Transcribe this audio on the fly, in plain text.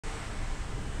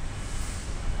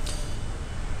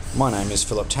My name is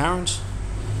Philip Tarrant,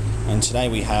 and today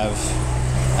we have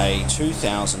a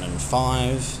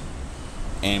 2005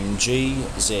 MG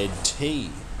ZT.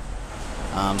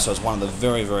 So it's one of the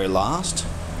very last.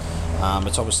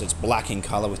 It's black in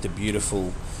colour with the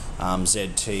beautiful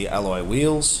ZT alloy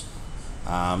wheels.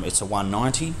 It's a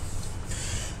 190.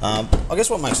 I guess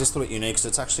what makes this a little bit unique is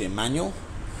it's actually a manual.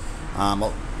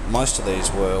 Most of these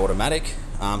were automatic.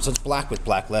 So it's black with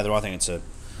black leather. I think it's a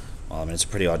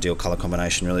pretty ideal colour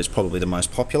combination, really. It's probably the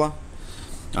most popular.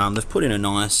 They've put in a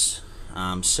nice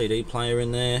CD player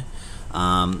in there.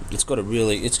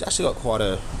 It's actually got quite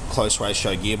a close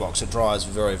ratio gearbox. It drives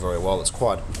very well. It's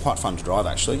quite fun to drive,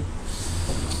 actually.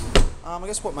 I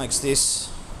guess what makes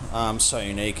this so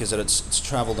unique is that it's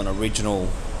travelled an original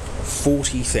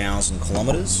 40,000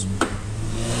 kilometres.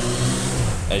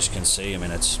 As you can see,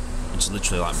 it's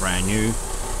literally like brand new.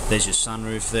 There's your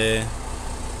sunroof there.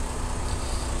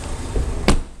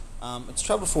 It's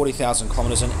travelled 40,000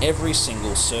 kilometres, and every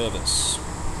single service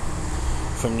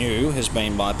from new has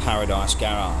been by Paradise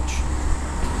Garage.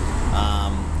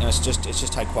 And it's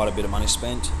just had quite a bit of money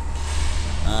spent.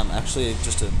 Actually,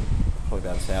 probably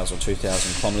about 1,000 or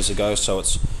 2,000 kilometres ago, so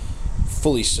it's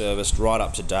fully serviced, right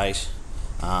up to date.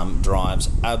 Drives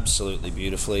absolutely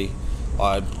beautifully.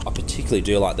 I particularly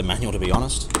do like the manual, to be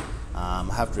honest. I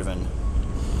have driven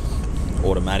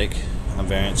automatic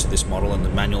variants of this model, and the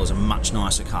manual is a much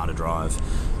nicer car to drive,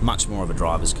 much more of a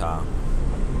driver's car.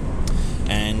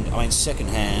 And second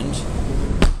hand,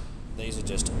 these are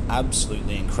just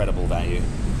absolutely incredible value.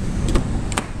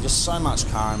 Just so much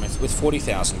car, and with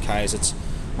 40,000 Ks, it's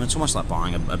almost like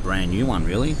buying a brand new one,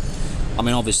 really.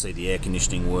 Obviously the air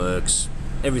conditioning works,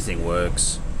 everything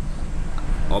works.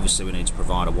 Obviously we need to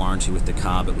provide a warranty with the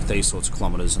car, but with these sorts of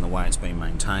kilometres and the way it's been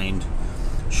maintained,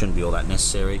 shouldn't be all that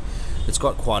necessary. It's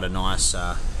got quite a nice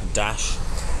dash.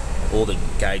 All the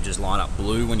gauges light up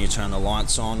blue when you turn the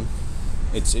lights on.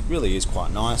 It really is quite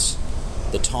nice.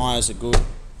 The tyres are good.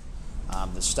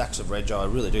 The stacks of rego, I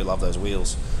really do love those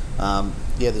wheels.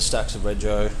 The stacks of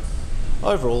rego.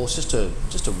 Overall, it's just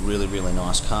a really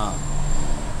nice car.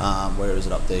 Where is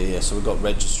it up there? Yeah, so we've got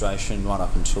registration right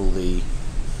up until the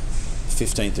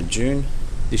 15th of June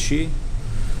this year,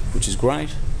 which is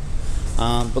great.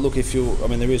 But look,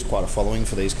 there is quite a following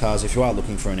for these cars. If you are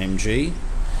looking for an MG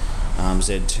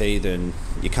ZT, then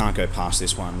you can't go past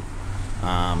this one.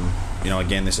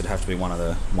 Again, this would have to be one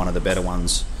of the better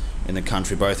ones in the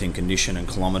country, both in condition and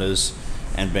kilometres,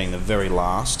 and being the very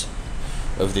last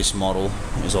of this model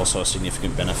is also a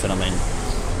significant benefit.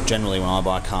 Generally when I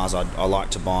buy cars, I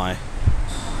like to buy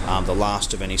the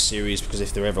last of any series, because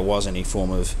if there ever was any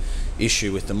form of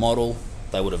issue with the model,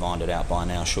 they would have ironed it out by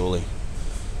now, surely.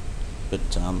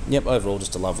 But overall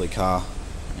just a lovely car,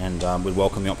 and we'd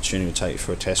welcome the opportunity to take it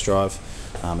for a test drive.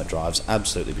 It drives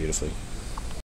absolutely beautifully.